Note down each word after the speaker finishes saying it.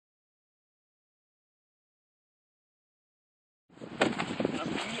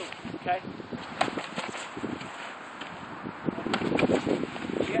Okay?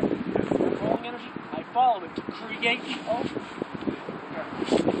 Get that rolling energy. I follow it to create the open.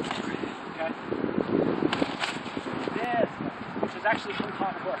 Okay? This, which is actually a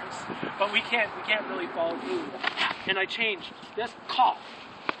lot worse, but we can't really follow through. And I change this call.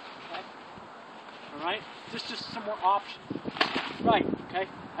 Okay? All right? Just some more options. Right? Okay?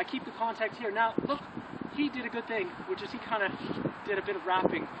 I keep the contact here. Now, look, he did a good thing, which is he kind of did a bit of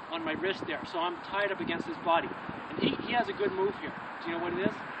wrapping on my wrist there, so I'm tied up against his body. And he has a good move here. Do you know what it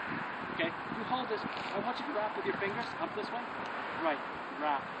is? Okay? You hold this. I want you to wrap with your fingers up this way. Right.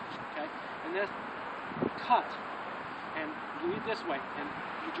 Wrap. Okay? And then cut. And lead this way. And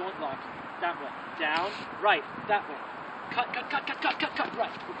you joint lock that way. Down. Right. That way. Cut.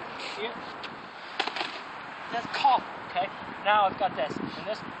 Right. Okay. See it? That's call. Okay? Now I've got this. And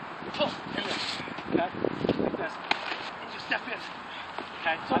this. Pull. And this. Okay? Like this. And you step in.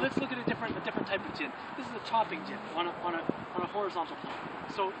 Okay? So let's look at a different type of jin. This is a chopping jin on a horizontal plane.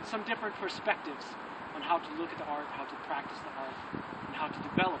 So some different perspectives on how to look at the art, how to practice the art, and how to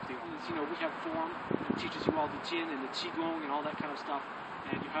develop the art. You know, we have form that teaches you all the jin and the qigong and all that kind of stuff.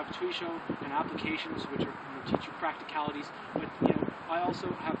 And you have tuisho and applications, which are, teach you practicalities. But I also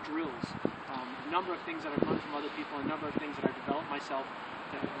have drills, a number of things that I've learned from other people, a number of things that I've developed myself,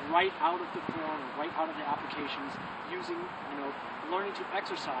 that right out of the form, or right out of the applications, using, learning to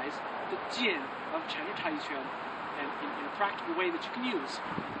exercise the jin of Chen Taijiquan, and in a practical way that you can use.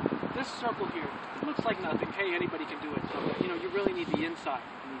 This circle here, it looks like nothing. Hey, anybody can do it. But, you really need the inside.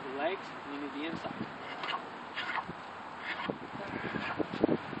 You need the legs, and you need the inside.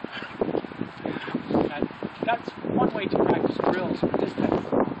 That's one way to practice drills with this type of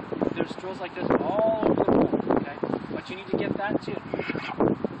form. There's drills like this all over the world, okay? But you need to get that jin.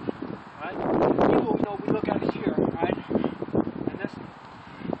 Right? We look at it here, right? And this.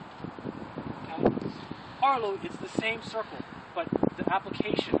 Okay? Arlo, it's the same circle, but the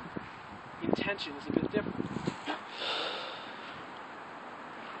application intention is a bit different.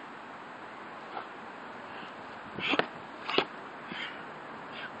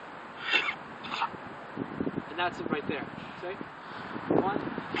 And that's it right there. See? One.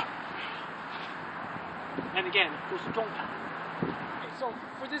 And again, it goes to Zhongpan. Okay, so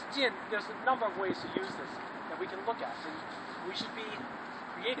for this jin, there's a number of ways to use this that we can look at. And we should be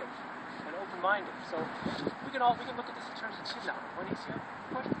creative and open-minded. So we can look at this in terms of jin now. When he's here,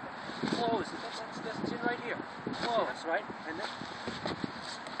 push, close. That's this jin right here. Close, right? And then,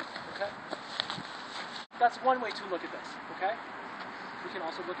 okay? That's one way to look at this, okay? We can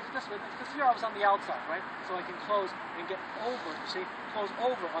also look at it this way, because here I was on the outside, right? So I can close and get over, see? Close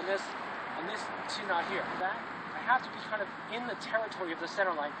over on this chin out here. That, I have to be kind of in the territory of the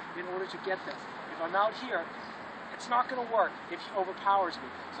center line in order to get this. If I'm out here, it's not going to work if he overpowers me.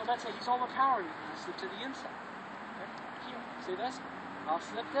 So let's say he's overpowering me, and I'll slip to the inside. Okay? Here, see this? I'll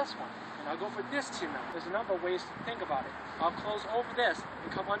slip this one, and I'll go for this chin now. There's a number of ways to think about it. I'll close over this and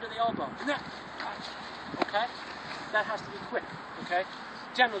come under the elbow, and then, okay? That has to be quick, okay?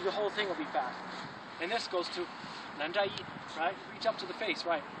 Generally, the whole thing will be fast. And this goes to Nanzhai, right? Reach up to the face,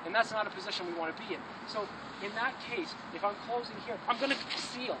 right? And that's not a position we want to be in. So, in that case, if I'm closing here, I'm going to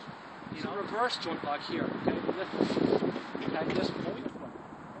seal. Reverse joint lock here, okay? Okay, just hold your foot.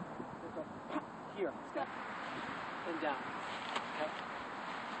 Here, step, and down, okay?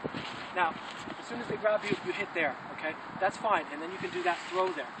 Now, as soon as they grab you, you hit there, okay? That's fine, and then you can do that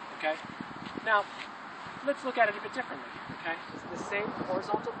throw there, okay? Now, let's look at it a bit differently, okay? It's the same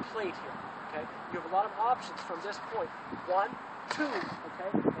horizontal plate here, okay? You have a lot of options from this point. 1, 2, okay?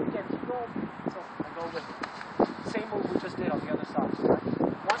 And again, keep going. So I go with it. Same move we just did on the other side, right?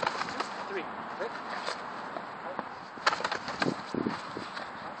 1, 2, 3, right?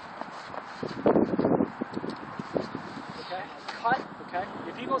 Okay, cut, okay?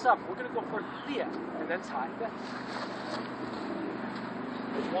 If he goes up, we're going to go for liye, and then tie.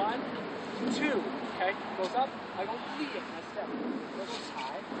 1, 2, okay? Goes up, I go liye, and I step. Go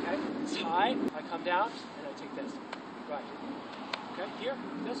tie, okay? Tie, I come down, and I take this. Right. Okay, here,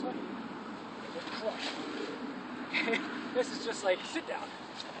 this way. Okay, this is just like, sit down.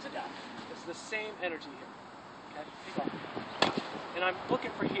 It's the same energy here. Okay, keep on. And I'm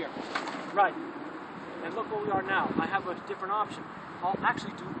looking for here. Right. And look where we are now. I have a different option. I'll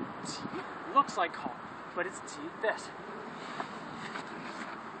actually do qi. Looks like call, but it's qi, this.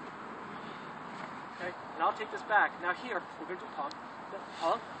 Okay, and I'll take this back. Now here, we're going to do peng.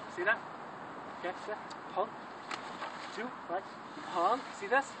 Peng, see that? Okay, see that? Peng. 2, right? Peng, see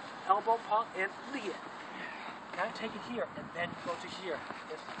this? Elbow, peng, and liye. Okay, take it here, and then go to here.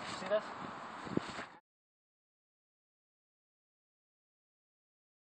 See this?